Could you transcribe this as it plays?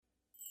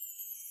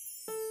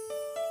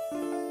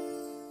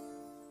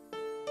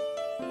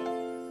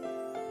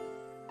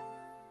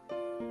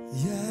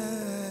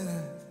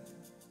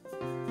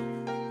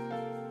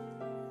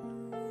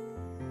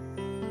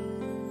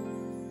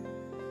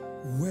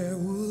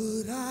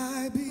would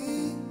I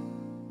be?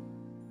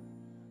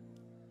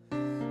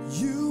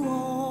 You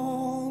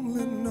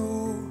only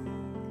know.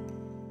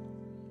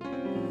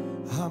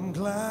 I'm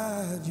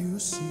glad you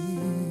see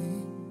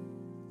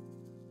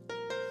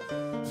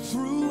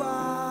through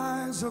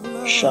eyes of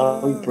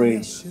Shall we love. pray?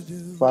 Yes, you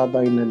do.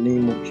 Father, in the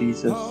name of The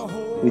Jesus,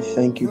 we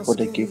thank you for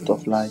the gift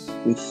of life.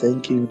 hopeless We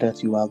thank you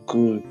that you are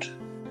good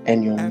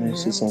and your and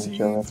mercies empty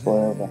endure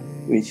forever.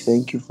 We place.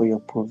 thank you for your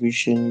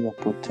provision, your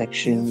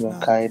protection, If your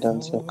not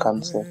guidance, your for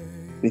counsel.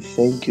 We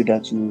thank grace, you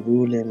that you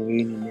rule and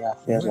reign in the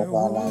affairs where of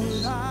our would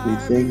lives. We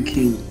I thank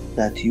be? you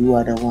that you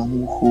are the one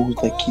who holds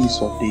the keys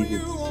of Oh,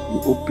 David. you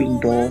You open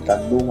only doors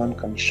that no know. one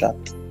can shut,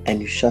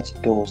 and you shut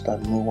doors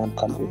that no one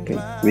can I'm open.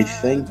 We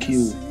glad thank to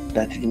you see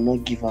that you do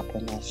not give up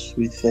on us.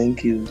 We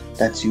thank you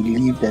that you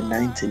leave the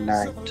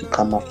 99 to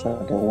come after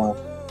the one.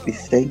 We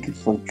thank you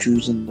for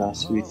choosing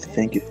us. We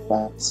thank you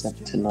for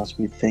accepting us.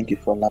 We thank you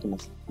for loving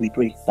us. We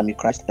pray that may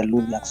Christ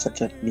alone be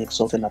accepted and be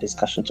exalted in our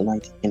discussion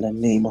tonight. In the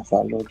name of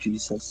our Lord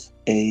Jesus.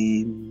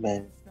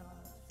 Amen.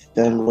 We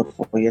thank God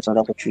for yet another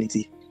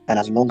opportunity. And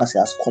as long as He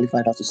has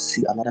qualified us to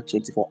see another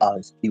 24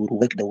 hours, He will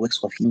work the works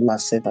of Him who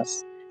has sent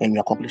us and we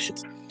accomplish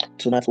it.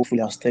 Tonight,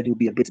 hopefully, our study will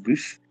be a bit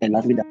brief and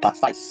largely the part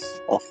 5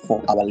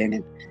 for our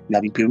learning. We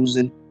have been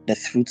perusing the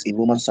fruits in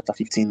Romans chapter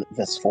 15,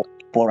 verse 4.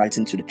 Paul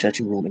writing to the church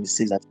in Rome, and he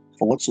says that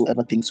for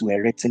whatsoever things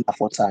were written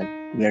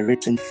aforetime were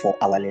written for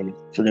our learning.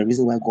 So the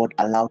reason why God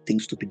allowed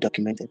things to be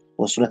documented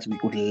was so that we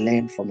could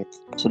learn from it.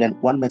 So then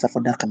one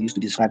metaphor that can be used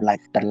to describe life,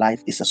 that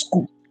life is a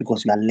school,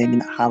 because we are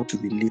learning how to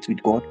relate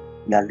with God,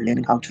 we are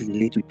learning how to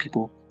relate with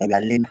people, and we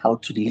are learning how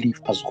to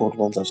live as God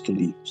wants us to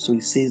live. So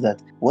he says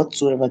that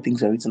whatsoever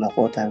things were written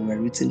aforetime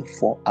were written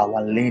for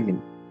our learning,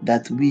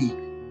 that we,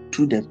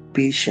 through the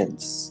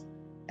patience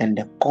and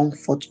the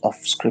comfort of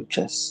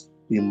scriptures,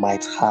 we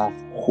might have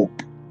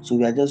hope. So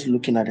we are just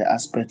looking at the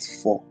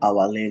aspects for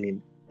our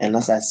learning. And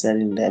as I said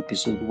in the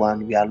episode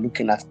 1, we are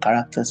looking at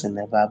characters in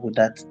the Bible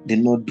that did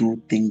not do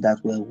things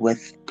that were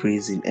worth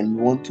praising, and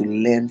we want to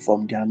learn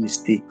from their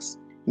mistakes.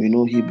 We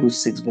know Hebrews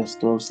 6 verse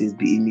 12 says,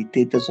 be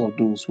imitators of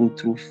those who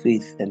through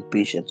faith and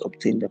patience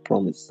obtain the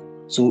promise.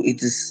 So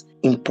it is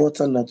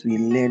important that we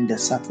learn the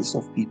success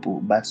of people,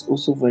 but it's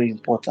also very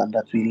important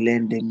that we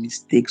learn the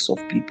mistakes of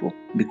people,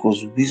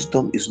 because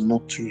wisdom is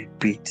not to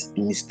repeat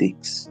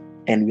mistakes.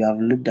 And we have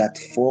looked at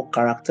 4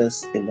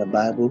 characters in the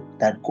Bible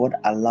that God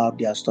allowed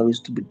their stories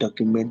to be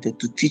documented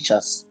to teach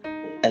us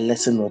a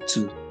lesson or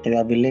two. And we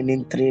have been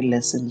learning 3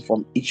 lessons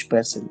from each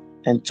person.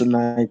 And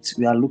tonight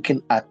we are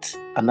looking at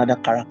another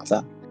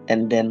character.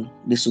 And then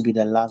this will be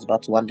the last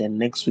but one. Then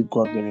next week,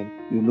 God willing,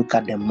 we look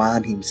at the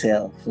man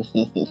himself.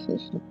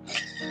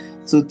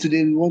 So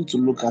today we want to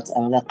look at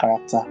another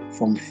character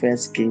from 1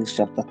 Kings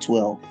chapter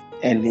 12.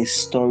 And his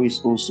story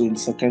is also in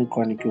 2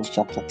 Chronicles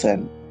chapter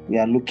 10. We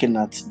are looking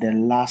at the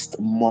last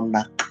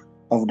monarch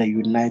of the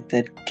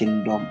United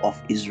Kingdom of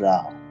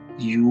Israel,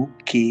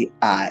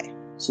 UKI.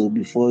 So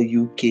before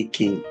UK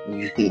came,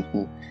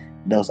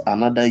 there was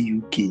another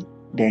UK,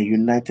 the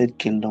United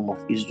Kingdom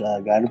of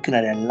Israel. We are looking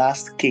at the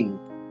last king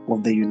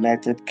of the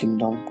United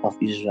Kingdom of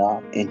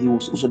Israel, and he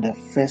was also the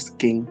first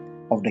king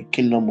of the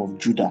kingdom of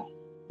Judah,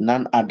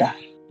 none other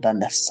than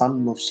the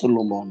son of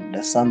Solomon,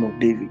 the son of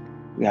David.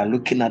 We are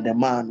looking at the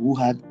man who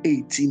had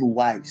 18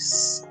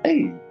 wives,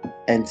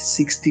 and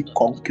 60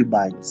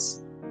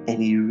 concubines,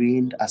 and he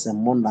reigned as a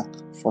monarch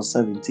for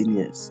 17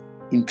 years.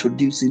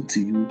 Introducing to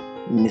you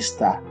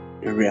Mr.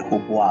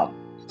 Rehoboam.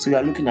 So we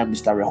are looking at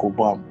Mr.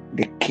 Rehoboam,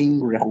 the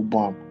King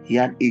Rehoboam. He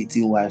had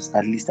 18 wives.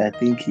 At least I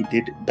think he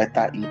did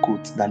better in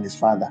quotes than his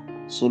father.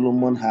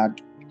 Solomon had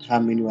how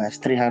many wives?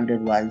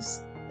 300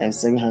 wives and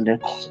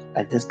 700.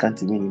 I just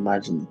can't even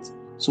imagine it.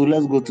 So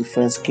let's go to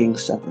 1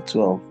 Kings chapter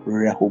 12,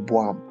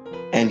 Rehoboam.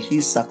 And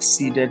he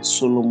succeeded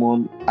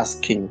Solomon as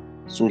king.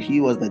 So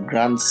he was the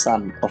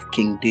grandson of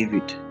King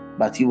David,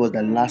 but he was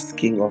the last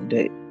king of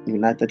the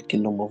United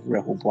Kingdom of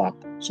Rehoboam.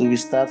 So we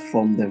start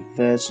from the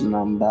verse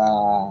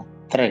number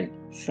 3.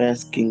 1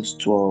 Kings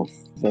 12,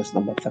 verse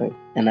number 3.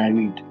 And I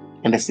read.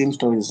 And the same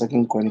story is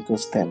 2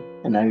 Chronicles 10.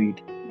 And I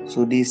read.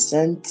 So they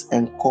sent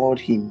and called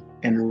him,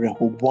 and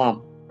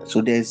Rehoboam.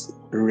 So there's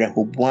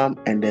Rehoboam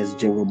and there's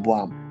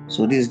Jeroboam.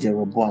 So this is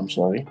Jeroboam,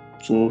 sorry.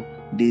 So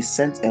they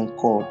sent and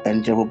called,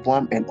 and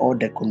Jeroboam and all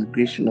the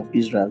congregation of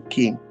Israel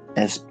came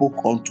and spoke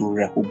unto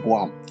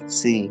Rehoboam,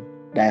 saying,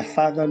 thy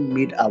father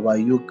made our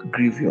yoke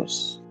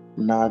grievous.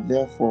 Now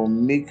therefore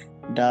make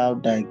thou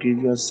thy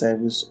grievous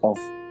service of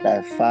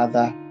thy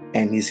father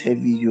and his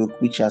heavy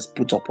yoke which he has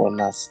put upon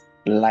us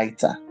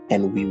lighter,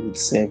 and we would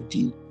serve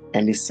thee.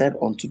 And he said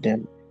unto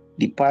them,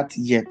 depart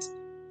yet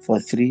for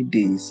 3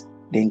 days,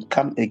 then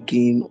come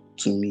again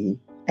to me.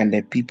 And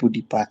the people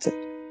departed.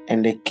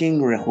 And the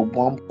king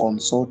Rehoboam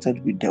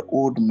consulted with the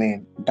old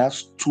men that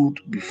stood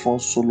before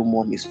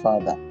Solomon his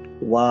father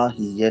while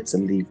he yet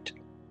lived,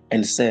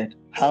 and said,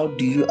 how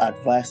do you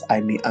advise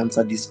I may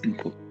answer these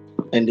people?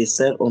 And they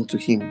said unto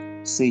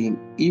him, saying,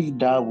 if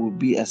thou wilt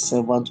be a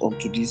servant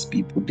unto these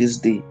people this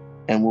day,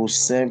 and will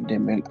serve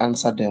them and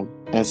answer them,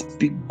 and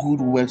speak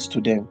good words to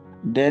them,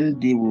 then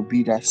they will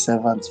be thy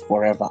servants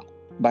forever.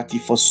 But he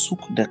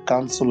forsook the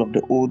counsel of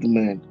the old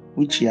men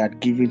which he had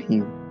given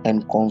him,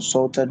 and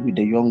consulted with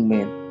the young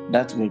men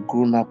that were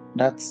grown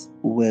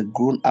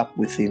up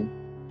with him,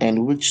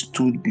 and which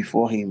stood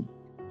before him.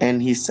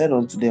 And he said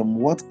unto them,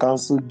 What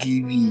counsel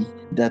give ye,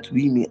 that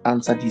we may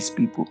answer these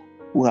people,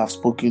 who have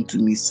spoken to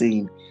me,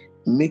 saying,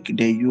 Make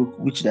the yoke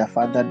which their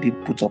father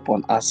did put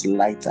upon us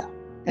lighter?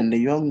 And the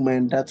young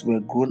men that were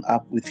grown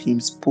up with him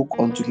spoke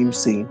unto him,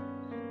 saying,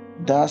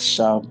 Thus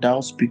shalt thou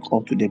speak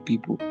unto the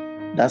people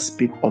that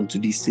speak unto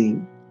thee,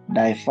 saying,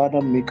 Thy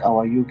father make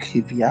our yoke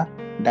heavier.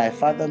 Thy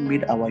father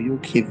made our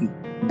yoke heavy,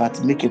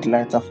 but make it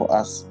lighter for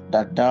us,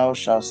 that thou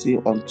shalt say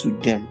unto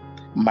them,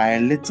 My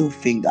little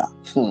finger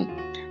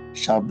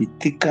shall be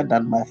thicker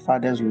than my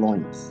father's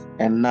loins.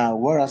 And now,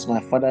 whereas my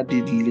father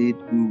did lade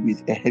you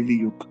with a heavy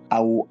yoke,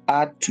 I will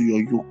add to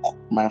your yoke.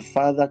 My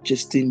father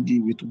chastened thee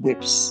with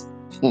whips.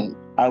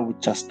 I will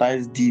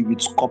chastise thee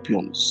with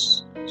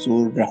scorpions. So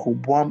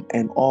Rehoboam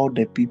and all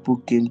the people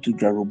came to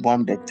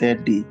Jeroboam the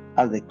third day,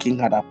 as the king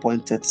had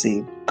appointed,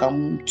 saying,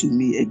 Come to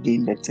me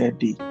again the third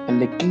day. And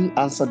the king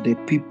answered the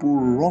people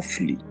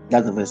roughly.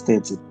 That's verse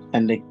 30.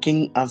 And the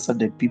king answered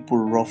the people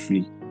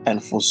roughly,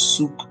 and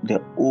forsook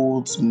the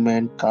old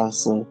men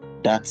counsel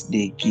that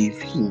they gave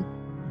him.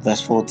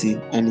 Verse 14.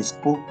 And he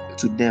spoke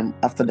to them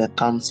after the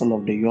counsel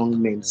of the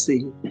young men,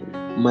 saying,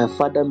 My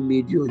father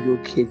made your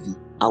yoke heavy.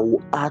 I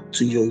will add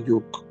to your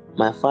yoke.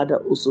 My father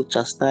also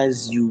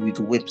chastised you with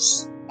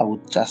whips. I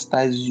will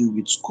chastise you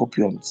with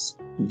scorpions.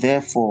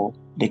 Therefore,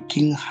 the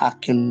king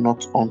hearkened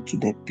not unto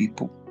the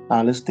people.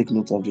 Now let's take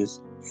note of this.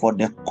 For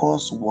the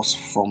cause was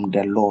from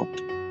the Lord,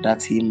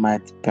 that he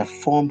might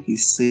perform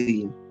his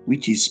saying,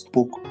 which he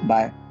spoke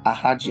by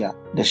Ahijah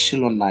the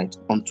Shilonite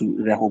unto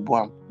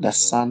Rehoboam the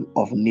son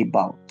of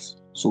Nebat.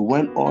 So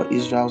when all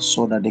Israel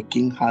saw that the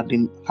king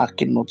hearkened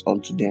not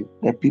unto them,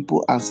 the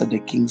people answered the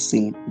king,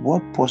 saying,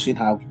 What portion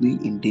have we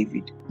in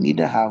David?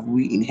 Neither have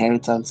we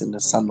inheritance in the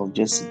son of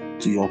Jesse.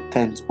 To your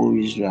tent, O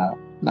Israel.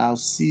 Now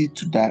see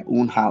to thy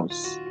own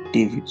house,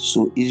 David.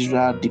 So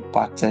Israel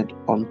departed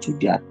unto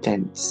their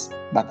tents.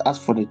 But as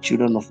for the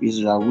children of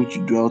Israel which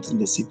dwelt in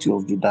the city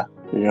of Judah,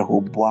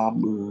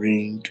 Rehoboam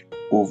reigned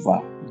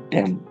over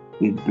them.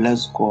 We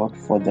bless God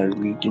for the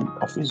reading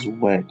of his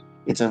word.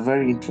 It's a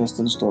very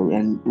interesting story,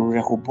 and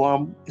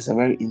Rehoboam is a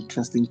very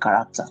interesting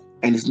character.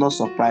 And it's not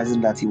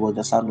surprising that he was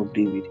the son of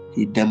David.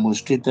 He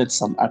demonstrated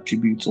some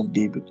attributes of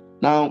David.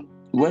 Now,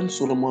 when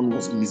Solomon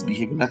was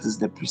misbehaving, that is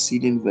the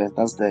preceding verse,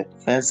 that's the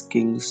First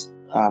Kings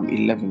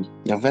 11.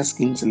 The First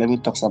Kings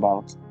 11 talks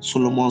about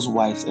Solomon's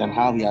wives and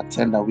how he had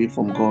turned away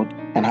from God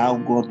and how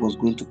God was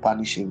going to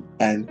punish him.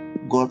 And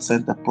God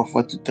sent a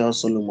prophet to tell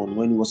Solomon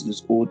when he was in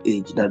his old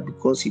age that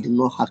because he did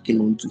not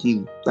hearken unto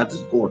him, that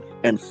is God,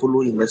 and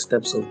follow in the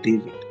steps of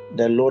David,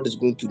 the Lord is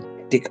going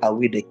to take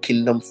away the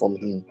kingdom from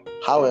him.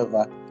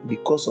 However,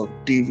 because of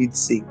David's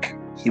sake,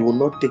 he will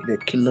not take the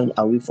kingdom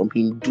away from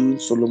him during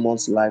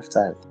Solomon's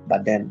lifetime,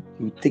 but then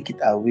he will take it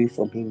away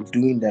from him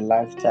during the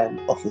lifetime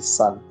of his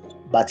son.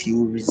 But he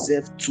will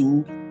reserve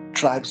two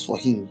tribes for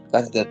him.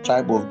 That's the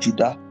tribe of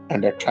Judah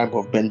and the tribe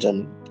of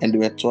Benjamin. And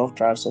there were 12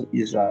 tribes of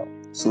Israel.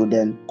 So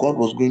then God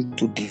was going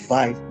to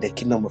divide the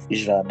kingdom of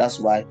Israel. That's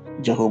why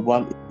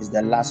Jeroboam is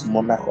the last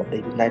monarch of the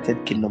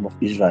United Kingdom of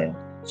Israel.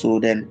 So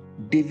then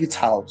David's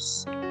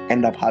house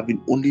ended up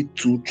having only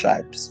two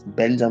tribes,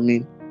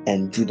 Benjamin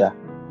and Judah,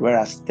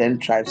 whereas 10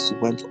 tribes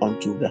went on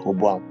to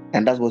Rehoboam.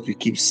 And that's what we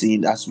keep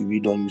seeing as we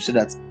read on. You see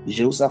that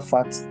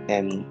Jehoshaphat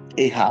and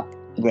Ahab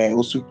were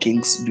also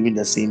kings during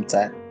the same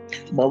time.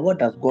 But what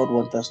does God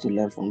want us to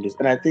learn from this?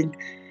 And I think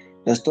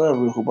the story of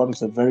Rehoboam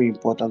is a very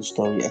important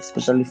story,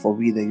 especially for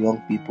we, the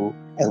young people,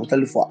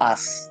 especially for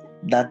us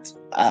that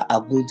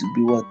are going to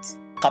be what?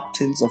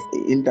 Captains of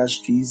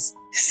industries,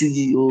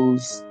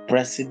 CEOs,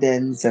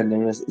 presidents, and the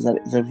rest.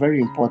 It's a very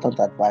important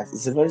advice.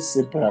 It's a very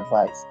simple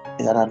advice.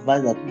 It's an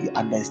advice that we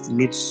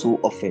underestimate so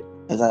often.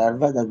 It's an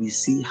advice that we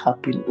see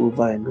happen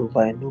over and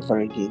over and over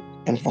again.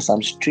 And for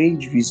some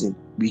strange reason,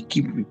 we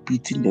keep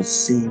repeating the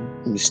same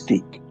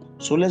mistake.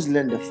 So let's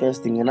learn the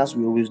first thing. And as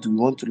we always do, we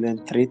want to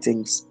learn three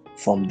things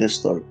from this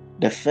story.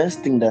 The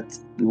first thing that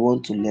we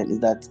want to learn is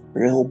that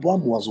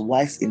Rehoboam was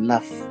wise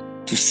enough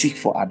to seek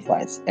for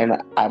advice.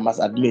 And I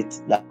must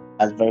admit that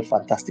that's very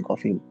fantastic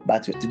of him.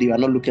 But today we are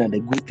not looking at the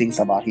good things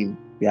about him.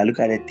 We are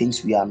looking at the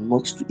things we are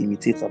not to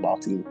imitate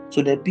about him.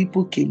 So the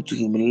people came to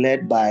him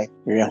led by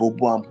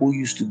Rehoboam, who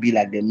used to be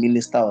like the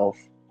minister of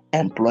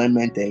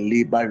employment and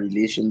labor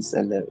relations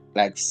and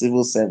like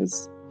civil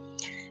service.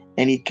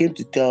 And he came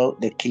to tell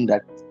the king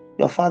that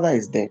your father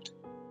is dead.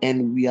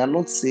 And we are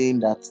not saying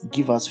that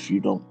give us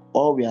freedom.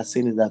 All we are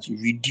saying is that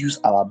reduce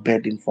our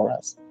burden for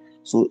us.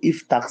 So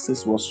if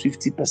taxes was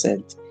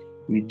 50%,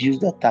 reduce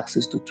the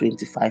taxes to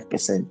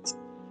 25%.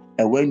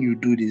 And when you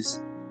do this,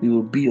 we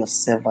will be your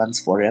servants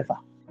forever.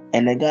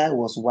 And the guy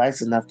was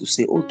wise enough to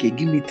say, okay,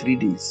 give me 3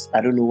 days.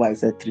 I don't know why he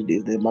said 3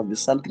 days. There must be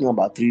something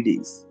about 3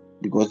 days.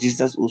 Because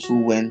Jesus also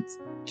went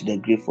to the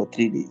grave for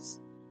 3 days.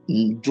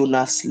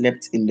 Jonah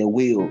slept in the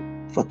whale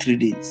for 3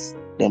 days.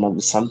 There must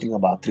be something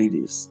about 3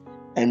 days.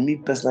 And me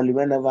personally,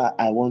 whenever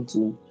I want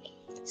to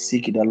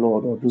seek the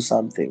Lord or do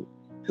something,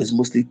 it's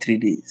mostly 3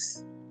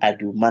 days. I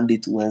do Monday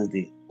to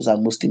Wednesday. Those are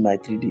mostly my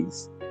 3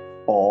 days.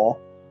 Or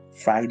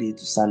Friday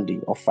to Sunday,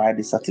 or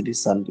Friday, Saturday,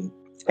 Sunday.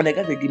 And the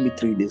guy said, give me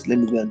 3 days. Let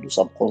me go and do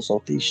some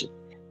consultation.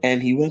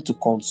 And he went to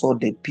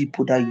consult the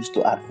people that used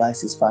to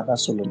advise his father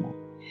Solomon.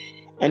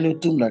 And he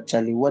told him that,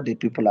 Charlie, what the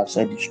people have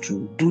said is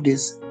true. Do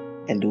this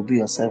and they'll be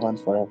your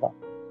servant forever.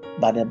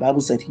 But the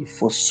Bible said he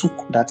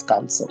forsook that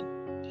counsel.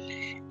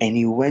 And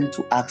he went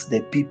to ask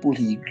the people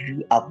he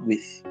grew up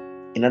with.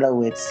 In other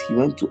words, he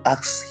went to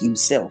ask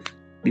himself,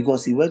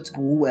 because he went to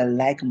people who were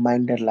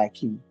like-minded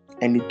like him.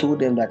 And he told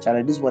them that,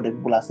 Charlie, this is what the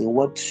people are saying.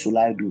 What should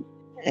I do?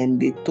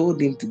 And they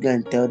told him to go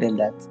and tell them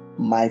that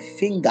my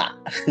finger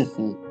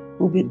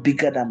will be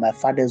bigger than my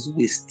father's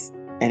waist.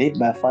 And if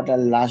my father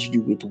lashed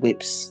you with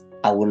whips,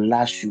 I will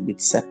lash you with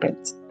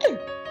serpents.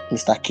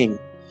 Mr. King.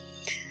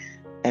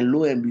 And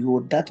lo and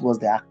behold, that was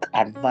the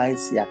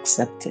advice he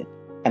accepted.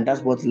 And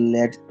that's what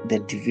led the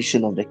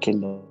division of the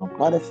kingdom.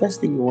 Now, the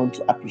first thing you want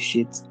to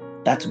appreciate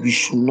that we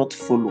should not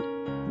follow,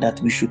 that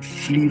we should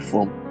flee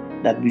from,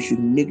 that we should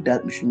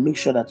make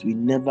sure that we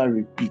never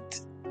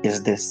repeat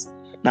is this.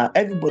 Now,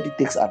 everybody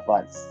takes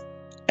advice.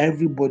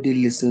 Everybody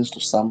listens to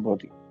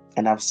somebody.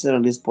 And I've said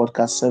on this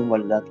podcast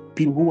several that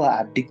people who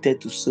are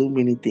addicted to so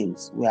many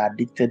things were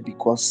addicted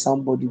because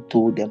somebody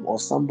told them or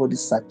somebody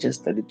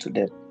suggested it to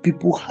them.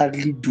 People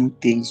hardly do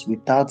things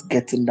without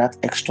getting that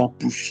extra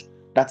push,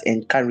 that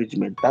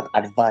encouragement, that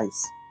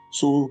advice.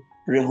 So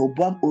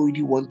Rehoboam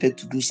already wanted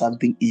to do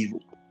something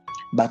evil,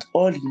 but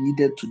all he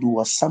needed to do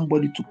was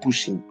somebody to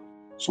push him.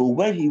 So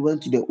when he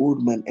went to the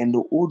old man and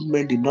the old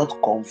man did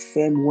not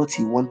confirm what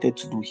he wanted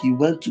to do, he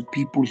went to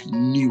people he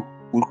knew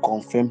would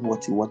confirm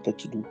what he wanted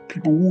to do.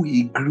 People who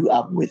he grew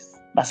up with.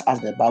 That's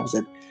as the Bible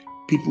said.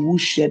 People who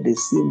shared the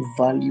same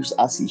values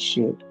as he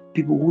shared.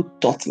 People who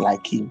thought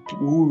like him.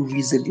 People who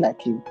reasoned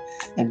like him.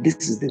 And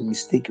this is the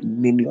mistake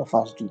many of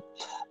us do.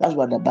 That's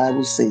what the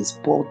Bible says.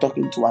 Paul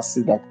talking to us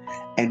says that,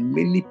 and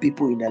many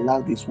people in the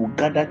last days will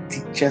gather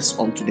teachers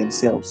unto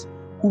themselves,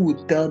 who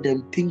will tell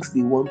them things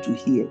they want to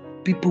hear.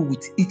 People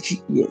with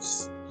itchy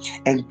ears.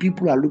 And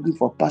people are looking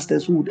for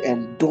pastors who would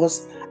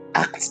endorse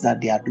acts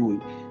that they are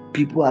doing.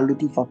 People are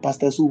looking for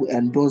pastors who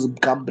endorse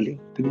gambling.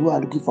 People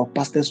are looking for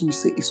pastors who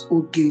say it's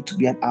okay to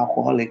be an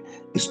alcoholic.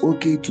 It's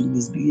okay to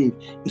misbehave.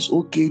 It's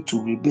okay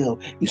to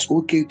rebel. It's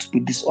okay to be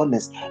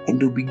dishonest.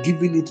 And they'll be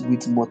giving it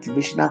with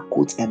motivational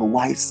quotes and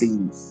wise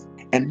sayings.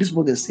 And this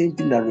was the same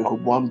thing that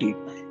Rehoboam did.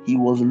 He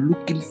was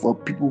looking for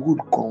people who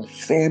would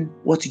confirm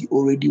what he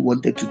already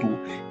wanted to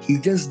do. He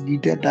just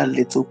needed that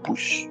little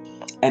push.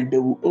 And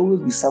there will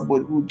always be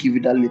somebody who will give you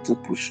that little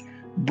push,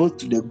 both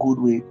to the good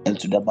way and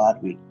to the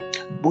bad way,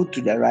 both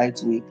to the right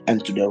way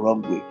and to the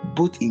wrong way,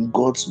 both in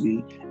God's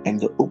way and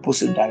the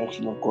opposite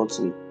direction of God's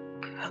way.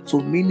 So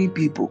many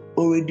people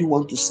already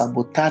want to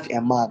sabotage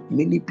a man.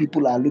 Many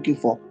people are looking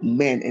for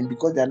men, and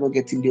because they are not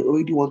getting, they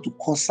already want to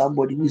cause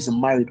somebody who is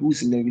married, who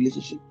is in a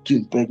relationship, to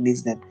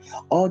impregnate them.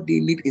 All they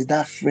need is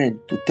that friend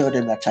to tell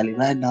them that, Charlie,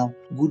 right now,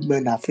 good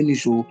men are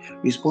finished,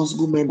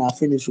 responsible men are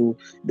finished.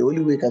 The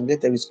only way you can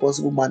get a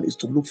responsible man is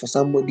to look for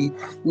somebody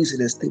who is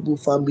in a stable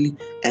family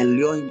and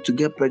lure him to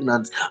get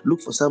pregnant.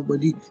 Look for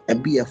somebody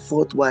and be a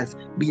fourth wife,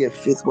 be a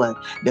fifth wife.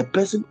 The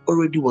person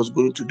already was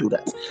going to do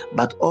that,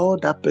 but all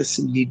that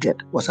person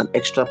needed was an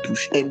extra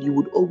push, and you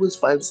would always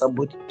find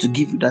somebody to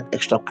give you that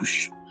extra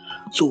push.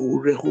 So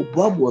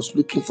Rehoboam was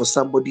looking for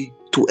somebody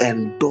to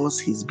endorse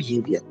his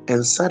behavior,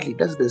 and sadly,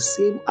 that's the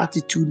same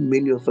attitude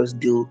many of us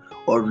deal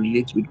or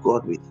relate with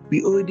God with.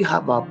 We already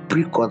have our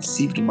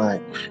preconceived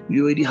mind.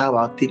 We already have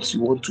our things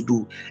we want to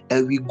do,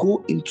 and we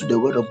go into the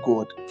Word of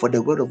God for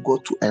the Word of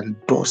God to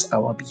endorse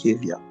our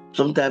behavior.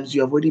 Sometimes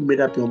you have already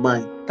made up your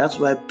mind. That's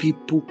why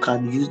people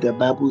can use the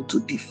Bible to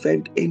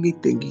defend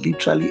anything,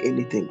 literally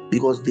anything,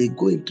 because they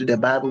go into the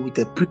Bible with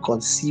a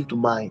preconceived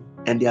mind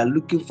and they are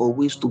looking for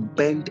ways to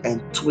bend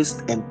and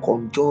twist and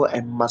conjure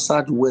and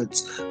massage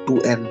words to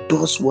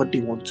endorse what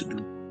they want to do.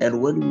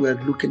 And when we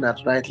were looking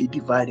at rightly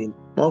dividing,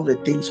 one of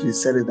the things we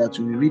said is that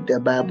we read the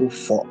Bible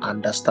for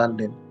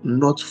understanding,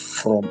 not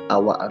from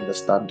our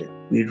understanding.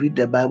 We read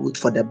the Bible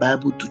for the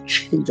Bible to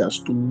change us,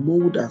 to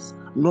mold us,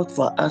 not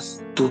for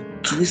us to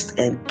twist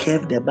and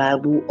curve the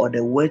Bible or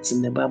the words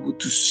in the Bible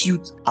to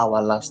suit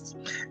our lust.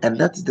 And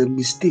that's the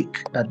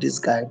mistake that this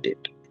guy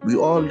did. We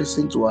all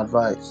listen to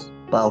advice,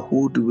 but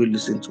who do we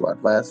listen to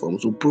advice from?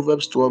 So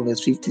Proverbs 12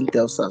 verse 15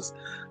 tells us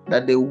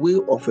that the way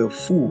of a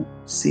fool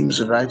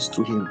seems right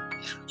to him.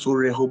 So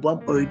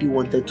Rehoboam already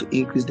wanted to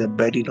increase the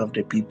burden of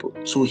the people.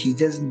 So he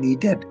just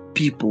needed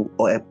people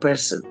or a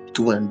person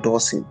to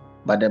endorse him.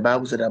 But the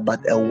Bible said that, but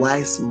a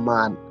wise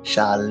man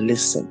shall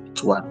listen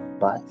to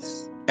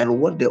advice. And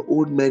what the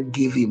old man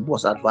gave him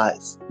was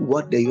advice.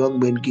 What the young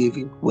men gave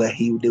him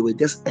they were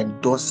just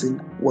endorsing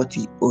what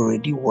he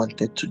already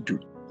wanted to do.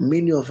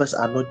 Many of us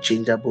are not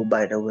changeable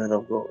by the word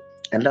of God.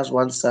 And that's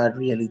one sad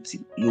reality.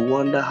 You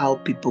wonder how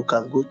people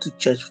can go to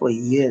church for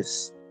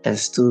years and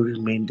still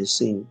remain the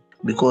same.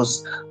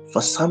 Because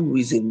for some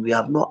reason, we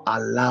have not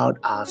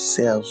allowed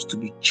ourselves to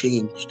be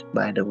changed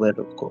by the word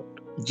of God.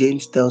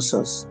 James tells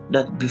us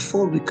that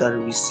before we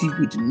can receive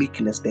with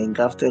meekness the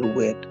engrafted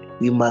word,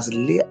 we must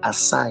lay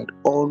aside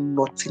all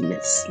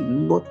naughtiness,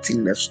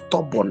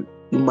 stubborn.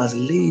 We must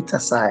lay it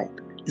aside.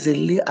 He said,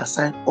 lay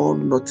aside all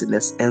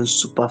naughtiness and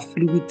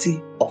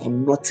superfluity of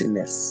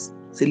naughtiness.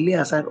 He said, lay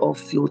aside all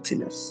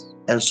filthiness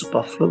and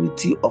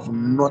superfluity of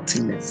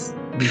naughtiness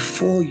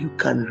before you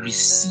can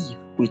receive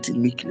with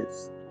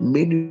meekness.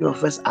 Many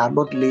of us are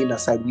not laying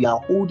aside. We are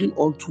holding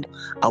on to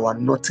our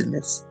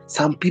naughtiness.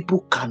 Some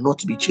people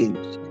cannot be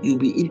changed. You'll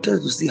be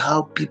interested to see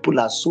how people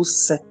are so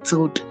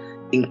settled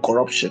in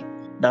corruption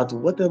that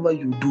whatever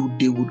you do,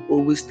 they would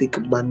always take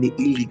money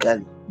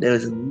illegally. There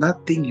is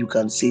nothing you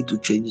can say to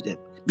change them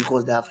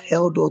because they have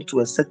held on to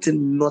a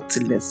certain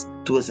naughtiness,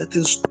 to a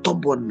certain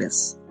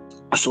stubbornness.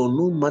 So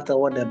no matter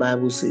what the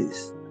Bible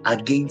says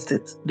against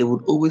it, they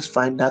would always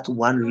find that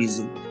one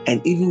reason.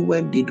 And even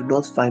when they do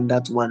not find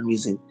that one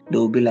reason, they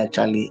will be like,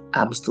 Charlie,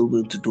 I'm still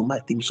going to do my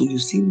thing. So you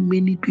see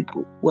many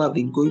people who have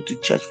been going to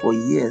church for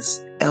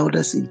years,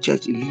 elders in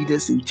church,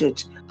 leaders in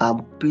church,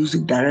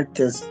 music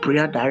directors,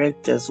 prayer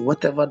directors,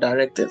 whatever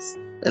directors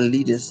and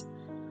leaders,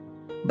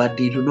 but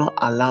they do not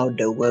allow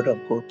the word of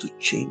God to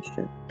change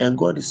them. And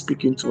God is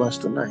speaking to us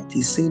tonight.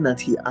 He's saying that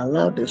He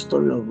allowed the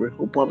story of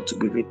Rehoboam to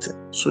be written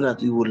so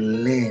that we will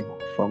learn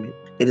from it.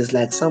 It is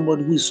like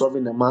somebody who is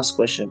solving a math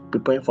question,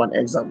 preparing for an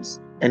exams,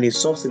 and he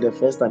solves it the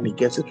first time, he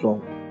gets it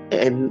wrong.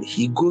 And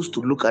he goes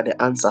to look at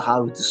the answer,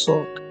 how it is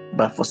solved.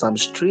 But for some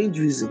strange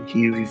reason,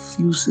 he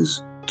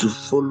refuses to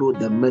follow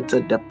the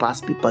method the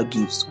past paper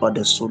gives or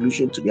the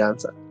solution to the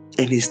answer.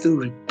 And he still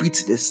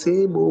repeats the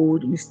same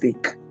old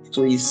mistake.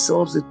 So he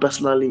solves it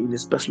personally in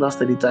his personal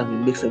study time.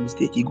 He makes a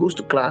mistake. He goes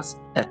to class,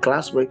 at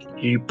classwork,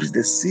 he repeats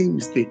the same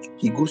mistake.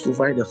 He goes to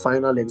write the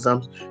final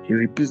exams, he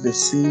repeats the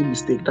same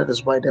mistake. That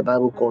is why the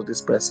Bible calls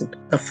this person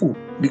a fool,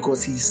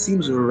 because he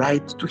seems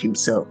right to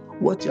himself.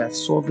 What he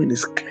is solving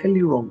is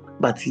clearly wrong,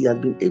 but he has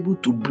been able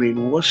to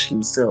brainwash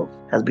himself,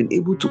 has been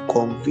able to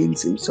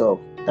convince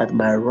himself that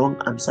my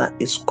wrong answer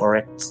is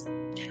correct.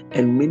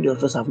 And many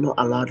of us have not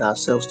allowed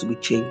ourselves to be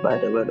changed by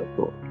the word of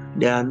God.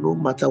 No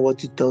matter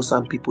what you tell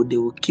some people, they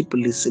will keep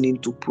listening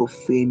to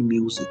profane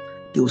music.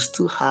 They will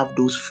still have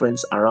those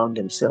friends around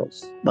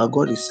themselves. But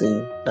God is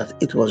saying that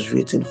it was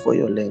written for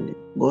your learning.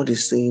 God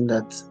is saying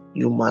that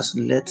you must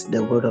let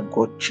the word of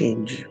God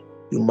change you.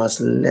 You must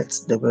let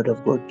the word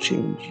of God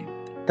change you.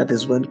 That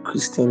is when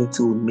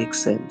Christianity will make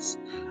sense.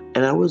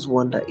 And I always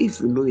wonder, if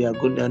you know you are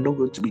not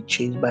going to be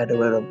changed by the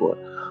word of God,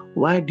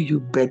 why do you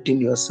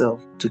burden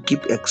yourself to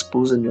keep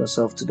exposing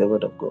yourself to the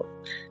word of God?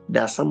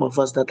 There are some of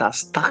us that are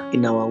stuck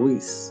in our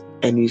ways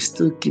and we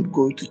still keep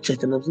going to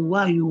church. And I'm saying,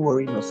 why are you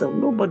worrying yourself?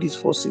 Nobody's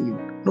forcing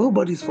you.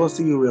 Nobody's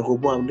forcing you,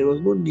 Rehoboam. There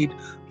was no need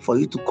for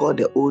you to call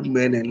the old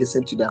men and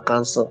listen to their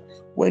counsel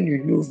when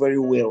you knew very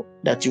well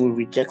that you will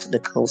reject the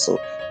counsel,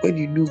 when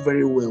you knew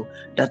very well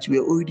that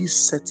you were already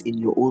set in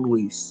your own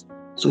ways.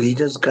 So he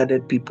just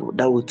gathered people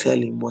that would tell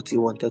him what he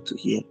wanted to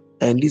hear.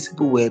 And these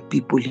people were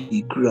people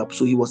he grew up,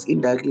 so he was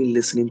indirectly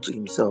listening to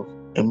himself.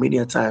 And many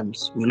a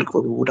times, we look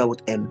for people that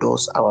would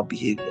endorse our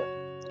behavior.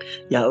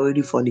 You're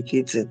already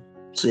fornicating,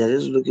 so you're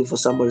just looking for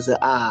somebody to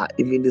say,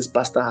 even this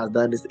pastor has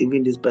done this,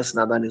 even this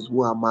person has done this,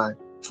 who am I?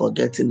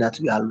 Forgetting that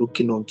we are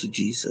looking unto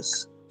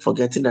Jesus.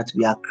 Forgetting that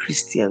we are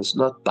Christians,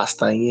 not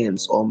Pastor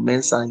Jens or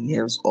Mensa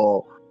Jens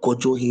or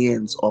Kojo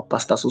Jens or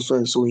Pastor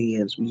so-and-so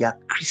Jens. We are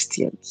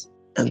Christians.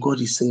 And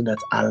God is saying that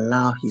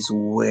allow His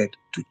word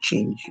to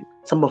change you.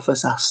 Some of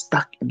us are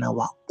stuck in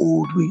our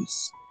old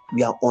ways.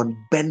 We are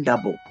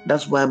unbendable.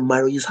 That's why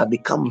marriages have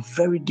become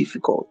very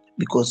difficult,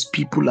 because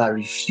people are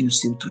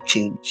refusing to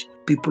change.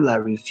 People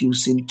are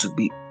refusing to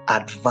be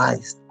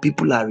advised.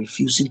 People are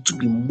refusing to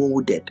be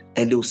molded.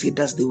 And they'll say,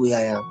 that's the way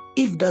I am.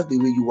 If that's the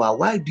way you are,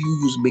 why do you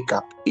use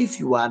makeup? If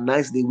you are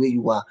nice the way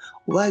you are,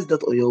 why is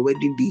that on your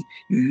wedding day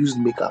you use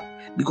makeup?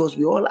 Because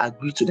we all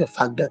agree to the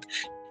fact that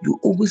you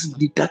always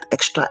need that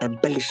extra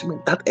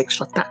embellishment, that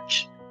extra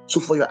touch. So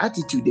for your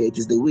attitude there, it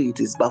is the way it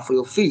is. But for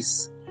your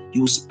face,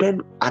 you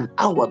spend an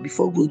hour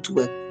before going to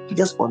work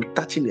just on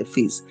touching your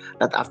face,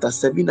 that after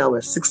 7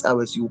 hours, 6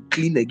 hours, you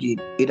clean again.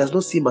 It does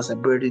not seem as a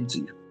burden to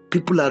you.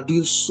 People are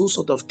doing so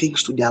sort of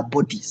things to their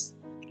bodies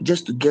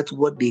just to get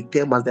what they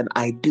term as an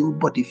ideal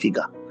body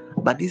figure.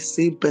 But this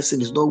same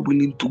person is not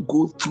willing to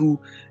go through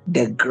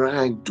the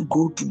grind, to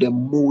go through the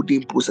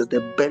molding process,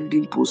 the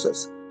bending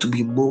process, to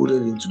be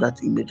molded into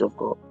that image of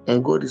God.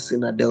 And God is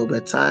saying that there will be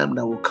a time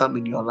that will come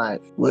in your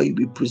life where you'll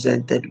be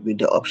presented with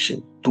the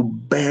option to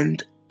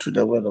bend to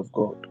the word of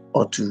God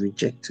or to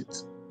reject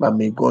it. But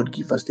may God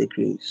give us the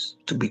grace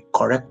to be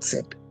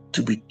corrected,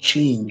 to be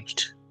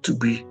changed, to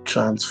be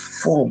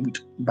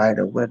transformed by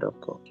the word of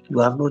God. You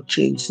have not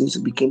changed since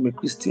you became a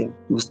Christian.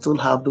 You still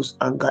have those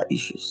anger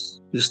issues.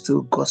 You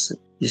still gossip.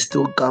 You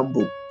still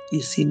gamble.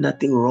 You see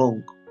nothing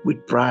wrong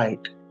with pride,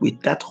 with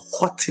that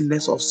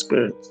haughtiness of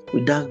spirit,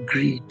 with that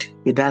greed,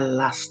 with that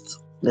lust.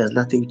 There's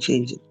nothing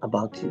changing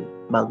about you.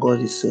 But God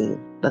is saying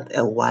that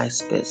a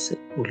wise person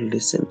will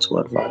listen to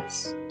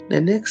advice.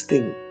 The next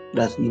thing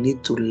that we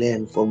need to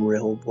learn from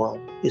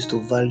Rehoboam is to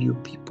value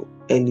people.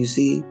 And you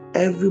see,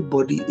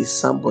 everybody is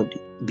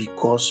somebody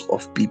because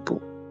of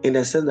people. In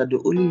the sense that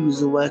the only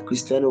reason why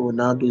Cristiano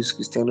Ronaldo is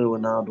Cristiano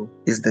Ronaldo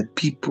is the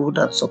people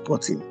that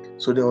support him.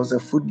 So there was a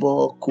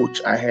football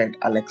coach I heard,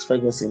 Alex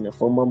Ferguson, a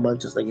former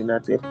Manchester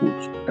United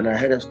coach. And I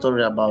heard a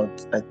story about,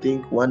 I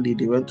think one day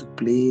they went to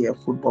play a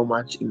football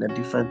match in a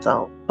different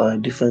town or a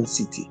different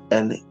city.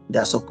 And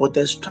their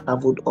supporters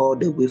traveled all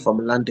the way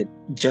from London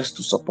just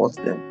to support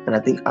them. And I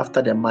think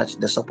after the match,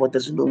 the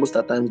supporters, most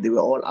of the times they were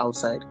all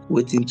outside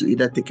waiting to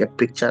either take a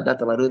picture. That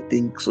time I don't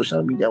think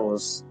social media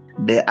was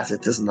there as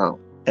it is now.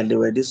 And there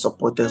were these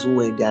supporters who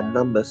were in their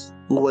numbers,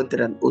 who wanted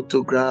an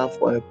autograph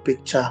or a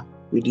picture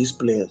with these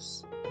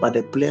players. But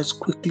the players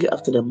quickly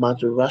after the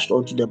match rushed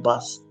onto the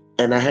bus.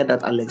 And I heard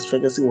that Alex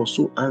Ferguson was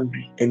so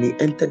angry. And he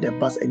entered the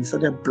bus and he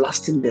started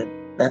blasting them.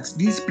 That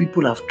these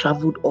people have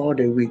traveled all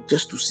the way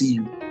just to see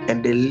you.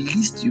 And the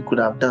least you could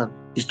have done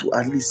is to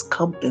at least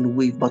come and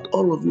wave. But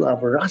all of you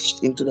have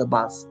rushed into the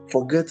bus,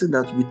 forgetting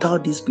that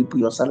without these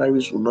people, your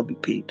salaries will not be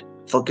paid.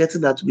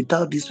 Forgetting that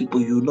without these people,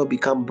 you will not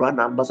become brand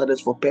ambassadors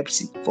for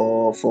Pepsi,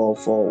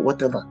 for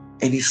whatever.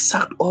 And he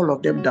sat all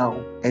of them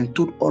down and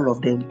told all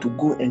of them to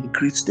go and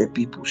greet the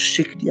people,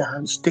 shake their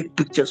hands, take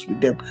pictures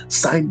with them,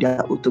 sign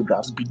their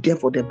autographs, be there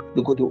for them.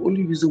 Because the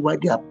only reason why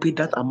they are paid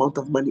that amount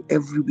of money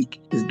every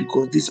week is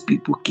because these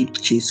people keep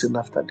chasing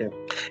after them.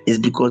 It's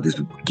because these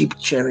people keep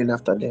cheering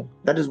after them.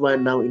 That is why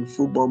now in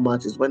football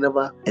matches,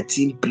 whenever a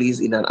team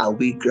plays in an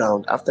away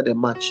ground, after the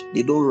match,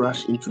 they don't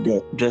rush into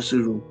the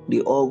dressing room.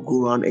 They all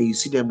go around and you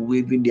see them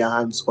waving their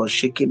hands or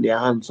shaking their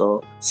hands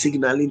or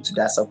signaling to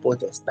their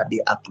supporters that they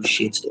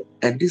appreciate them.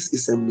 And this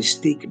is a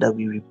mistake that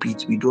we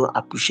repeat. We don't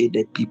appreciate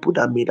the people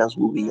that made us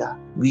who we are.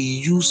 We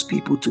use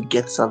people to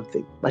get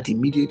something, but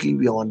immediately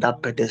we are on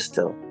that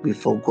pedestal. We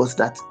forgot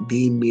that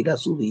they made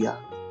us who we are.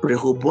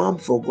 Rehoboam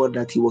forgot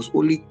that he was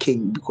only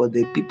king because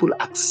the people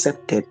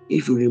accepted.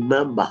 If you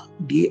remember,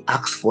 they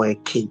asked for a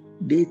king.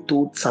 They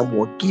told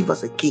Samuel, give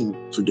us a king.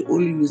 So the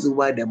only reason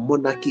why the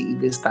monarchy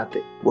even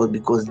started was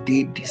because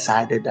they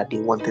decided that they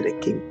wanted a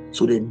king.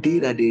 So the day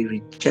that they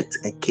reject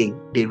a king,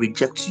 they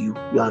reject you,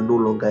 you are no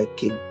longer a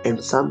king.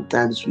 And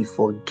sometimes we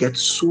forget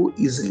so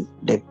easily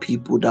the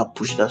people that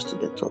pushed us to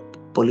the top.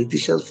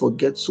 Politicians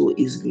forget so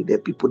easily the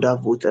people that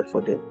voted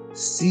for them.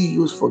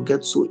 CEOs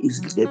forget so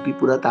easily the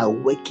people that are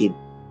working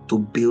to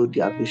build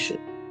their vision.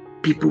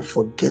 People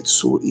forget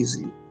so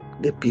easily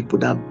the people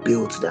that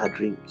built their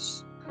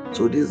dreams.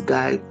 So this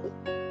guy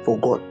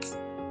forgot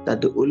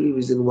that the only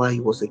reason why he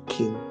was a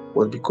king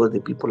was because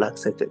the people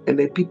accepted. And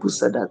the people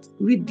said that,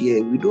 we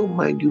don't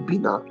mind you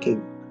being our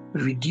king.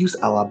 Reduce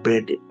our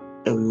burden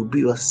and we will be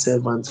your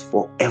servants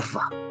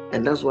forever.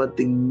 And that's one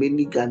thing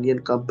many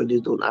Ghanaian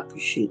companies don't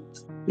appreciate.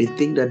 They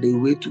think that the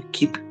way to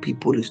keep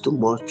people is to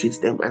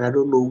maltreat them. And I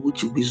don't know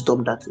which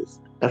wisdom that is.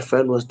 A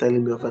friend was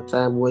telling me of a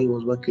time when he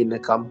was working in a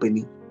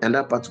company. And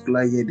that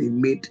particular year, they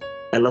made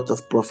a lot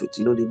of profit.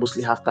 They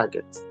mostly have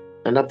targets.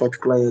 And that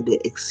particular year, they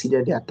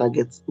exceeded their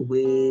targets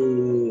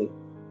way.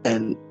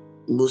 And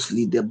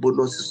mostly the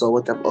bonuses or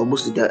whatever, or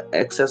mostly the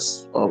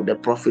excess of the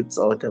profits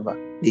or whatever,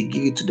 they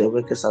give it to the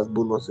workers as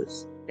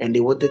bonuses. And they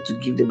wanted to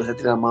give them a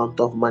certain amount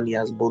of money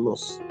as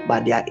bonus.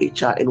 But their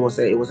HR, it was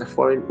a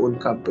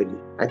foreign-owned company,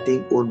 I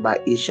think owned by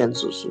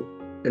Asians also.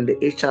 And the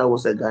HR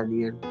was a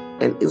Ghanaian.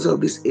 And instead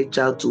of this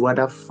HR to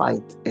rather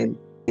fight and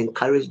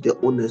encourage the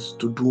owners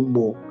to do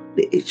more,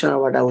 the HR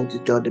rather want to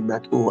tell them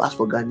that, as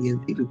for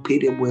Ghanaians, if you pay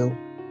them well,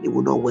 they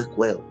will not work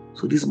well.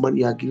 So this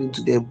money you are giving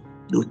to them,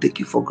 they will take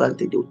you for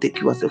granted. They will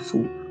take you as a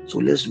fool. So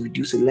let's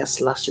reduce it, let's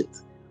slash it.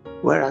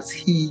 Whereas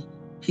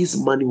his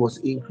money was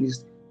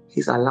increased,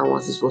 his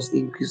allowances was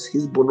increased,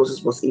 his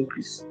bonuses was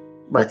increased.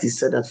 But he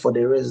said that for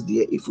the rest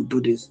there, if you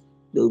do this,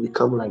 they will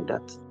become like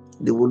that.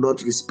 They will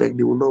not respect,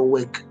 they will not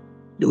work.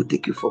 They will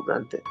take you for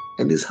granted.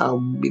 And this is how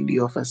many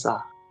of us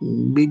are.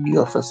 Many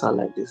of us are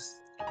like this.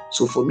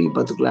 So for me in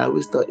particular, I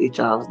always tell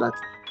HRs that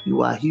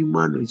you are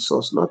human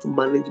resource, not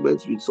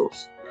management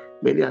resource.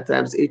 Many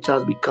times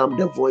HRs become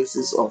the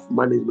voices of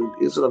management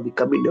instead of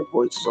becoming the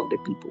voices of the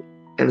people.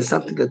 And it's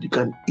something that you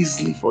can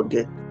easily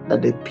forget,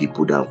 that the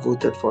people that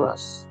voted for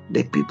us,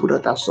 the people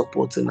that are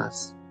supporting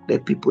us, the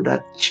people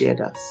that cheered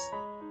us,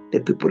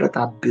 the people that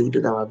are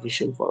building our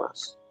vision for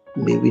us,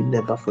 may we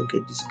never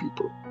forget these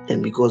people.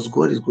 And because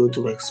God is going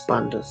to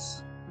expand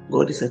us,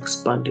 God is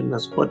expanding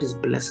us, God is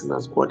blessing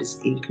us, God is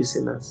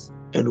increasing us.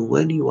 And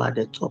when you are at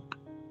the top,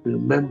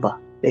 remember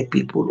the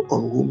people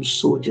on whom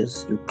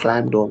soldiers you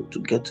climbed on to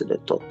get to the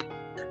top.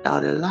 Now,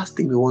 the last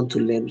thing we want to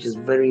learn, which is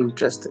very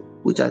interesting,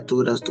 which I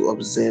told us to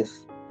observe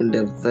in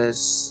the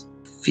verse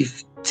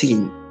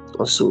 15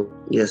 or so.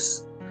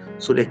 Yes.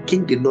 So the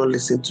king did not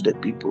listen to the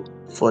people,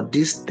 for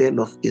this turn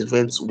of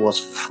events was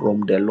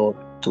from the Lord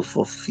to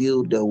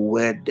fulfill the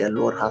word the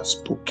Lord has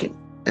spoken.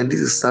 And this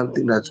is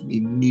something that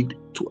we need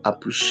to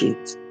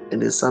appreciate.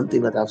 And it's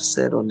something that I've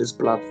said on this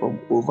platform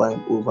over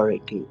and over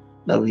again,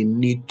 that we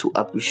need to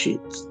appreciate.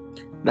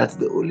 That's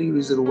the only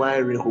reason why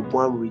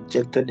Rehoboam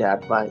rejected the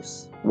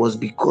advice, was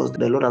because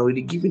the Lord had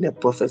already given a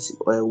prophecy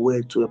or a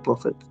word to a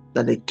prophet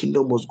that the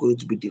kingdom was going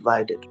to be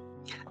divided.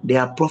 There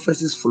are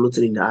prophecies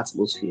floating in the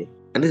atmosphere.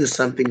 And this is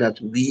something that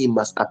we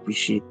must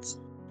appreciate.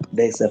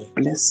 There's a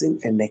blessing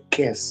and a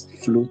curse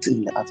floating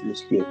in the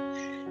atmosphere.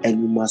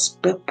 And you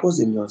must purpose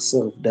in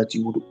yourself that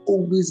you would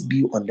always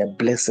be on the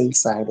blessing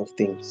side of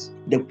things.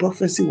 The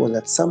prophecy was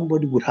that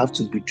somebody would have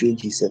to betray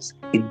Jesus.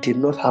 It did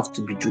not have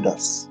to be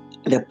Judas.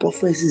 The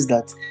prophecy is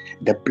that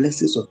the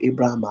blessings of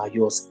Abraham are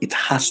yours. It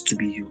has to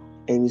be you.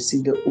 And you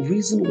see, the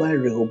reason why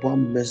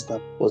Rehoboam messed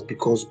up was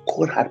because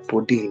God had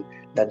ordained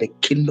that the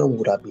kingdom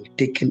would have been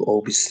taken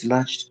or be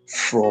snatched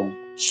from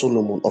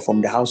Solomon or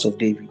from the house of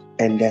David.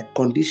 And the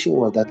condition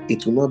was that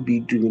it will not be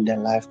during the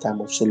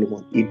lifetime of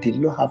Solomon. It did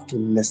not have to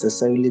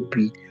necessarily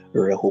be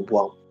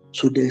Rehoboam.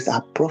 So there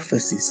are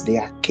prophecies,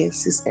 there are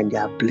curses, and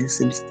there are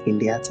blessings in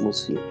the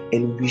atmosphere.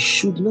 And we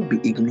should not be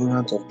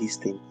ignorant of these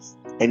things.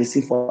 And you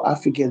see, for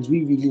Africans,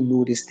 we really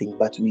know this thing,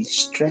 but we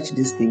stretch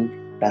this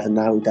thing that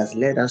now it has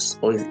led us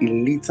or it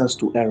leads us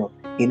to error.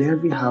 In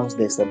every house,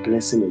 there's a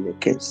blessing and a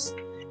curse.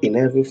 In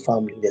every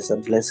family, there's a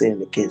blessing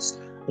and a curse.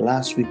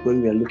 Last week,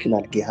 when we were looking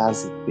at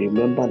Gehazi,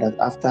 remember that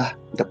after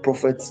the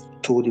prophet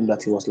told him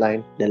that he was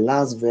lying, the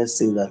last verse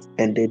says that,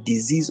 and the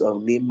disease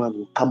of Naaman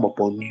will come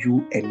upon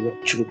you and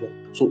your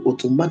children. So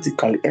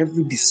automatically,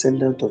 every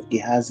descendant of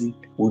Gehazi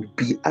would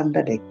be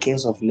under the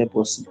curse of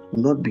leprosy,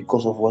 not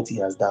because of what he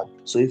has done.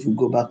 So if you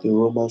go back in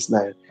Romans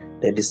 9,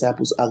 the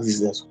disciples asked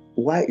Jesus,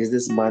 why is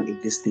this man in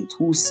this state?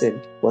 Who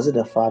sinned? Was it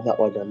the father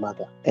or the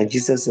mother? And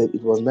Jesus said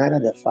it was neither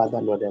the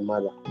father nor the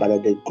mother, but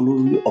that the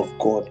glory of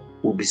God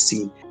will be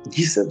seen.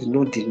 Jesus did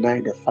not deny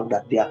the fact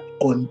that there are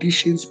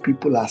conditions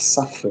people are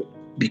suffering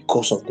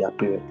because of their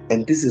parents.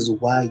 And this is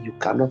why you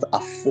cannot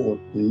afford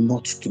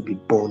not to be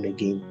born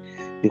again.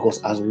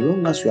 Because as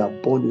long as you are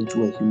born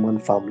into a human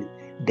family,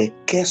 the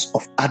curse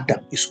of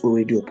Adam is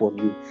already upon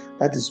you.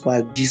 That is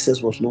why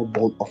Jesus was not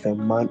born of a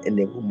man and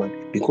a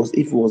woman. Because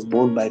if he was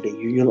born by the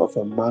union of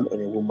a man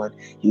and a woman,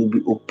 he will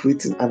be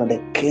operating under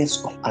the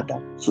curse of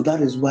Adam. So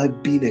that is why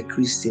being a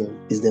Christian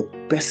is the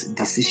best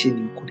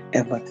decision you could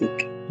ever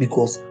take.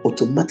 Because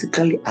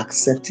automatically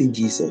accepting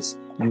Jesus,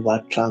 you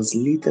are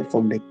translated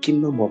from the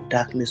kingdom of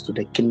darkness to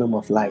the kingdom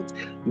of light.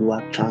 You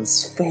are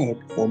transferred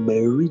from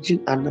a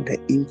region under the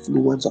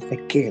influence of a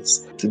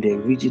curse to the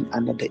region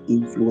under the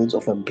influence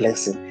of a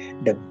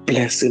blessing, the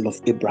blessing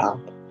of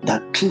Abraham.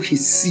 That through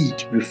his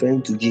seed,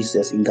 referring to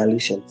Jesus in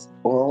Galatians,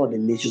 all the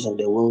nations of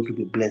the world will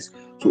be blessed.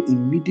 So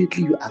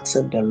immediately you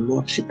accept the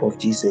lordship of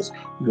Jesus,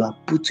 you are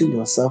putting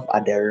yourself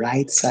at the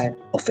right side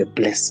of a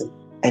blessing.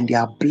 And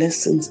there are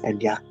blessings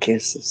and there are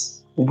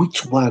curses.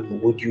 Which one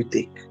would you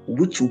take?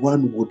 Which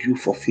one would you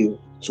fulfill?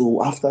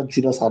 So after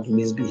Judas had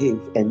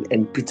misbehaved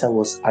and Peter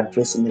was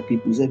addressing the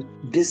people, he said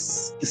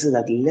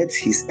that let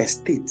his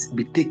estate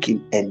be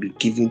taken and be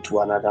given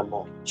to another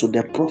man. So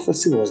the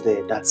prophecy was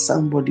there that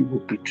somebody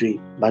would betray,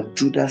 but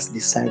Judas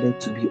decided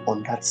to be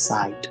on that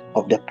side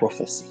of the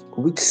prophecy.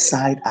 Which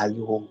side are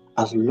you on?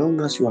 As long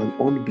as you are an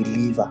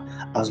unbeliever,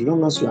 as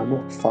long as you are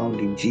not found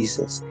in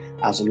Jesus,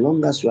 as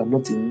long as you are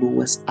not in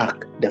Noah's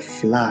ark, the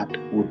flood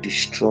will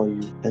destroy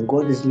you. And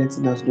God is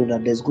letting us know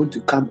that there's going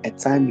to come a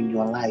time in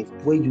your life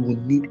where you will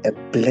need a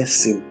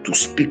blessing to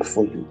speak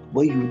for you,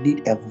 where you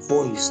need a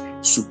voice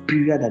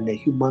superior than a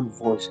human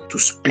voice to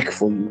speak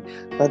for you.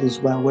 That is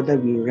why whether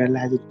we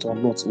realize it or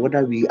not,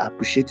 whether we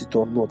appreciate it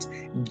or not,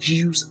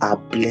 Jews are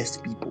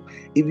blessed people,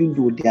 even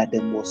though they are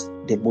the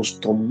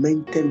most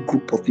tormented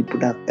group of people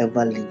that have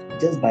ever lived.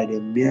 Just by the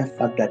mere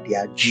fact that they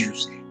are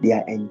Jews, they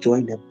are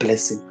enjoying a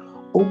blessing.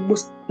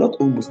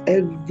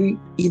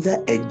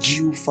 Either a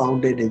Jew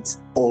founded it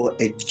or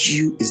a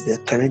Jew is the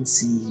current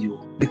CEO,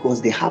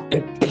 because they have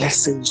the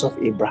blessings of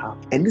Abraham.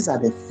 And these are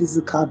the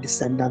physical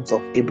descendants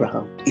of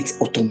Abraham. It's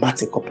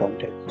automatic upon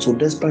them. So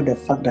despite the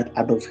fact that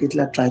Adolf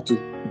Hitler tried to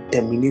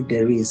terminate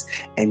the race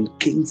and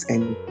kings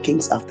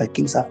after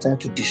kings after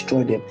to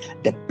destroy them,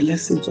 the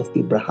blessings of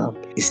Abraham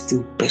is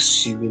still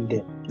pursuing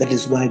them. That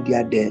is why they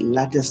are the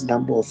largest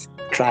number of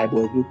tribe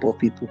or group of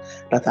people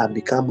that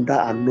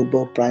are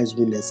Nobel Prize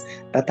winners,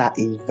 that are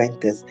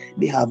inventors.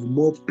 They have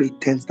more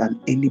patents than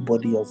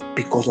anybody else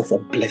because of a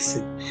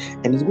blessing.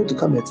 And it's going to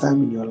come a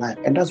time in your life,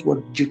 and that's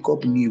what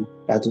Jacob knew,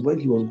 that when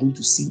he was going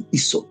to see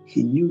Esau,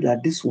 he knew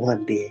that this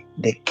one day,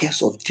 the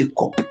curse of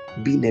Jacob,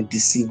 being a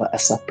deceiver, a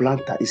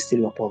supplanter, is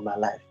still upon my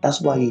life.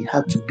 That's why he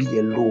had to be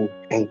alone,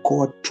 and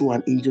God through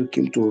an angel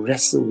came to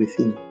wrestle with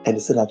him, and he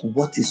said that,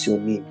 what is your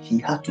name? He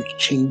had to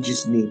change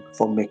his name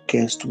from a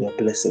curse to a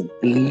blessing.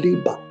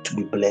 Labor to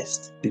be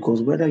blessed,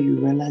 because whether you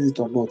realize it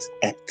or not,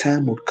 a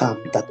time would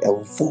come that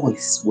a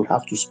voice would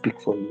have to speak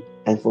for you.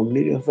 And for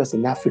many of us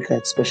in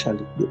Africa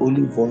especially, the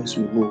only voice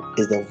we know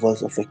is the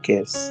voice of a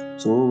curse.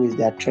 So always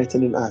they are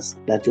threatening us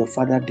that your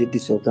father did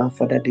this, your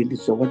grandfather did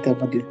this, or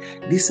whatever did.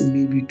 This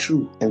may be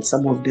true, and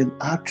some of them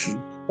are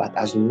true. But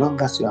as long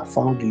as you are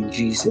found in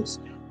Jesus,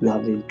 you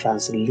have been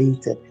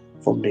translated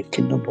from the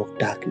kingdom of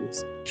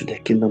darkness to the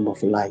kingdom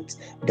of light.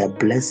 The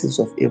blessings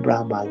of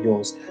Abraham are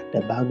yours.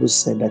 The Bible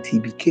said that he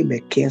became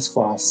a curse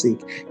for our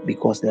sake,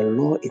 because the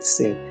law it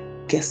said,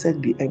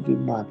 cursed be every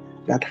man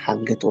that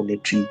hangeth on a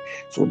tree.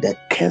 So the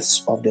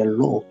curse of the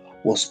law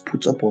was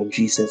put upon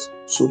Jesus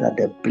so that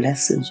the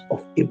blessings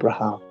of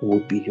Abraham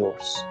would be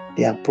yours.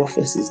 There are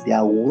prophecies, there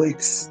are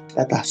words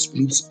that are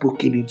being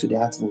spoken into the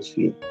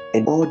atmosphere,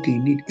 and all they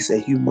need is a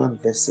human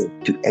vessel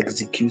to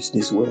execute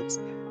these words.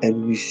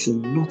 And we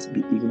should not be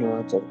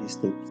ignorant of these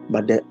things.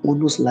 But the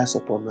onus lies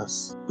upon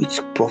us.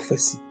 Which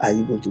prophecy are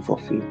you going to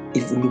fulfill?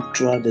 If you look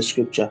throughout the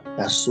scripture,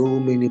 there are so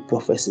many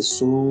prophecies,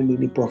 so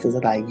many prophets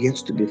that are yet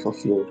to be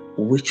fulfilled.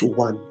 Which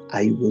one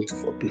are you going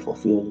to be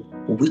fulfilling?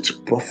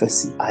 Which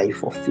prophecy are you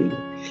fulfilling?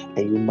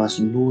 And you must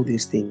know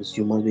these things.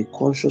 You must be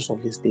conscious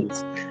of these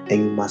things. And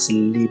you must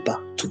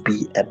labor to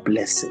be a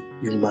blessing.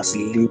 You must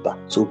labor.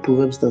 So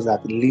Proverbs says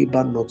that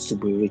labor not to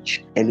be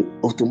rich. And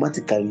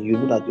automatically you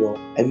know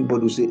that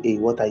everybody will say, hey,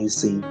 what are you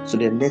saying? So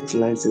the next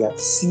line says that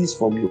cease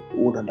from your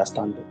own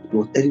understanding.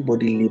 Because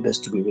everybody labors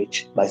to be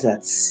rich. But it says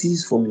that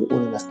cease from your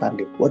own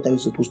understanding. What are you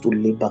supposed to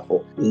labor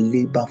for?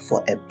 Labor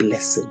for a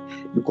blessing.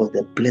 Because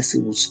the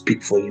blessing will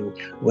speak for you.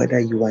 Whether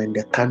you are in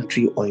the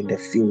country or in the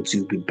fields,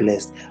 you'll be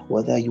blessed.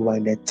 Whether you are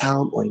in the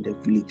town or in the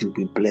village, you'll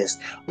be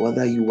blessed.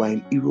 Whether you are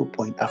in Europe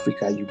or in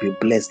Africa, you'll be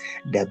blessed.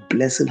 The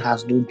blessing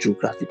has no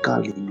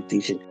geographical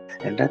limitation.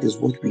 And that is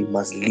what we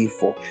must live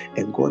for.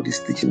 And God is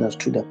teaching us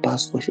through the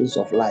past questions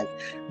of life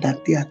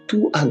that there are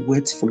two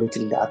words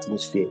floating in the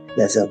atmosphere.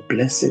 There's a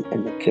blessing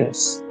and a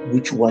curse.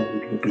 Which one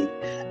will you be?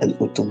 And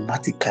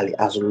automatically,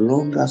 as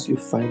long as you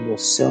find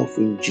yourself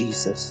in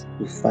Jesus,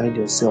 you find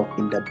yourself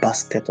in the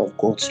basket of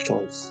God's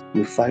choice.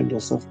 You find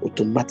yourself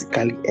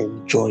automatically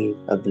enjoying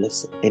a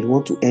blessing. And I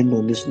want to end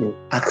on this note,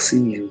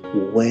 asking you,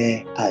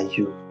 where are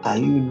you? Are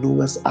you in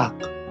Noah's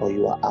Ark or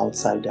you are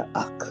outside the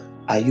ark?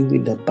 Are you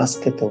in the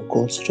basket of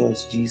God's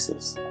choice,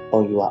 Jesus,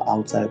 or you are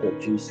outside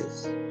of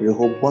Jesus?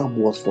 Rehoboam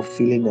was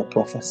fulfilling a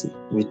prophecy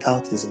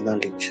without his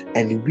knowledge.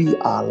 And we,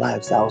 our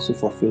lives, are also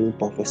fulfilling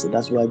prophecy.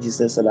 That's why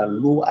Jesus said that,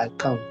 lo, I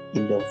come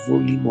in the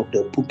volume of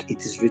the book,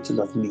 it is written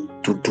of me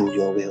to do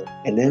your will.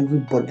 And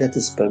everybody that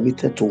is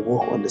permitted to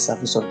walk on the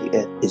surface of the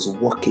earth is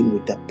walking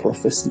with the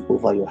prophecy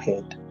over your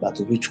head. But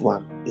which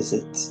one is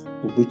it?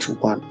 Which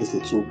one is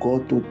it? So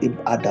God told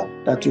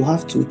Adam that you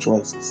have two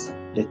choices.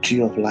 The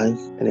tree of life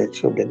and the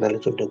tree of the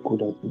knowledge of the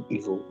good and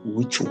evil.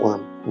 Which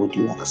one would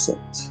you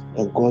accept?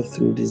 And God,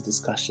 through this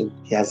discussion,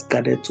 He has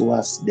gathered to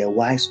us the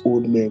wise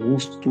old men who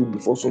stood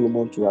before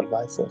Solomon to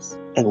advise us.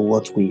 And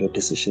what will your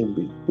decision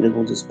be? We're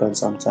going to spend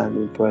some time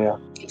in prayer,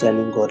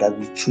 telling God that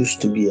we choose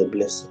to be a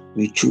blessing.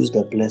 We choose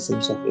the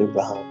blessings of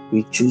Abraham.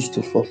 We choose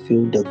to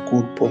fulfill the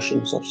good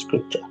portions of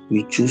Scripture.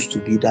 We choose to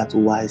be that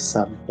wise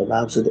son. The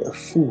Bible said a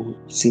fool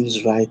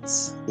seems right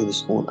in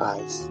his own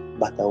eyes,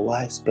 but a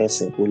wise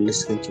person will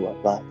listen to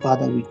advice.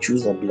 Father, we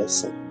choose a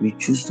blessing. We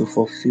choose to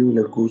fulfill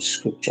the good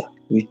Scripture.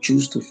 We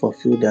choose to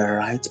fulfill the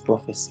right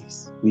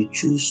prophecies. We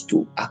choose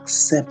to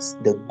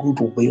accept the good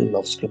will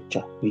of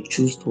Scripture. We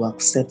choose to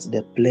accept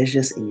the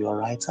pleasures in your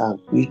right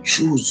hand. We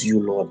choose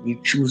you, Lord. We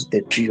choose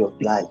the tree of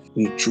life.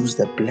 We choose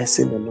the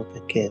blessing and not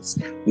the curse.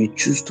 We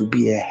choose to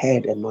be a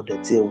head and not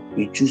a tail.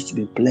 We choose to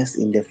be blessed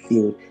in the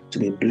field, to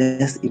be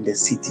blessed in the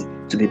city,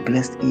 to be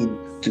blessed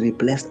in, to be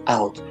blessed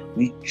out.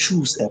 We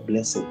choose a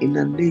blessing in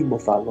the name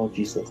of our Lord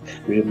Jesus.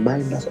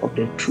 Remind us of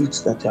the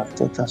truths that you have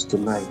taught us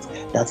tonight,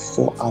 that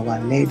for our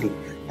learning,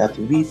 that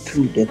we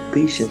through the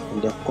patience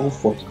and the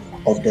comfort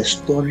of the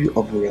story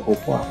of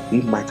Rehoboam,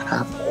 we might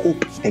have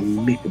hope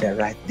and make the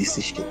right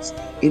decisions.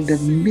 In the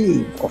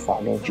name of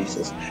our Lord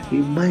Jesus,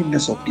 remind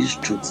us of these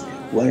truths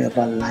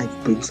wherever life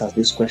brings us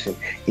this question.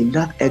 In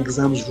that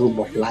exams room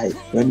of life,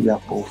 when we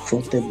are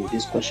confronted with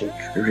this question,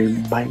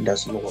 remind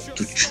us, Lord,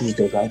 to choose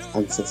the right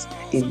answers.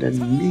 In the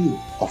name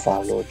of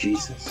our Lord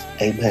Jesus.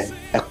 Amen.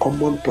 A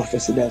common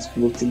prophecy that is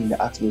floating in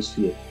the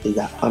atmosphere is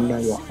that honor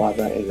your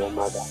father and your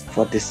mother,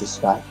 for this is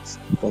right.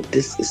 For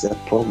this is a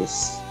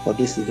promise. For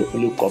this is the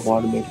only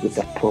commandment with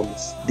a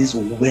promise. This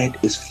word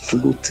is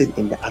floating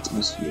in the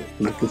atmosphere,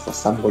 looking for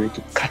somebody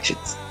to catch it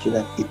so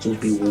that it will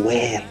be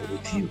well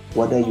with you.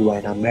 Whether you are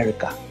in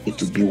America,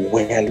 it will be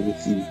well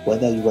with you.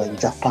 Whether you are in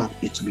Japan,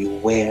 it will be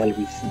well with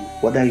you.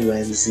 Whether you are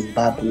in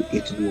Zimbabwe,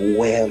 it will be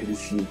well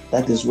with you.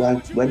 That is why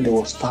when there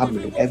was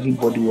famine,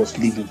 everybody was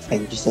living,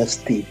 and Joseph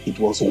stayed. It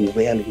was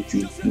well with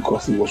him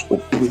because he was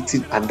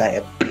operating under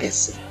a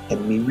blessing.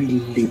 And may we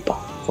labor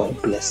for a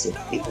blessing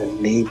in the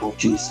name of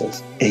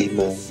Jesus.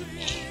 Amen.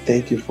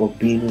 Thank you for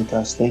being with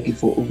us. Thank you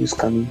for always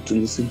coming to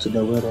listen to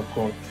the word of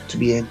God, to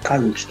be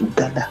encouraged, to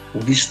gather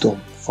wisdom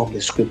from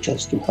the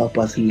scriptures to help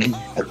us live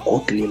a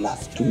godly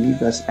life, to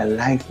live us a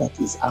life that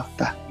is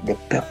after the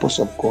purpose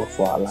of God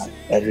for our life.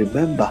 And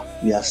remember,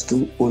 we are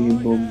still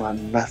owing no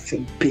man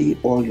nothing. Pay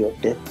all your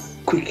debts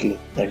quickly,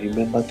 and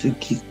remember to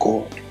give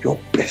God your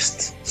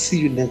best. See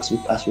you next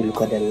week as we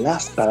look at the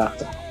last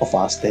character of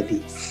our study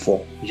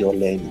for your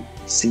learning.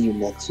 See you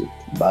next week.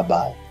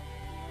 Bye-bye.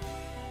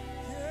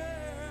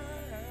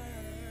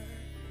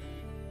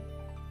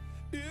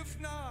 If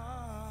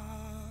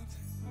not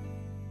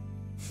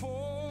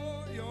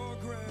for your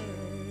grace.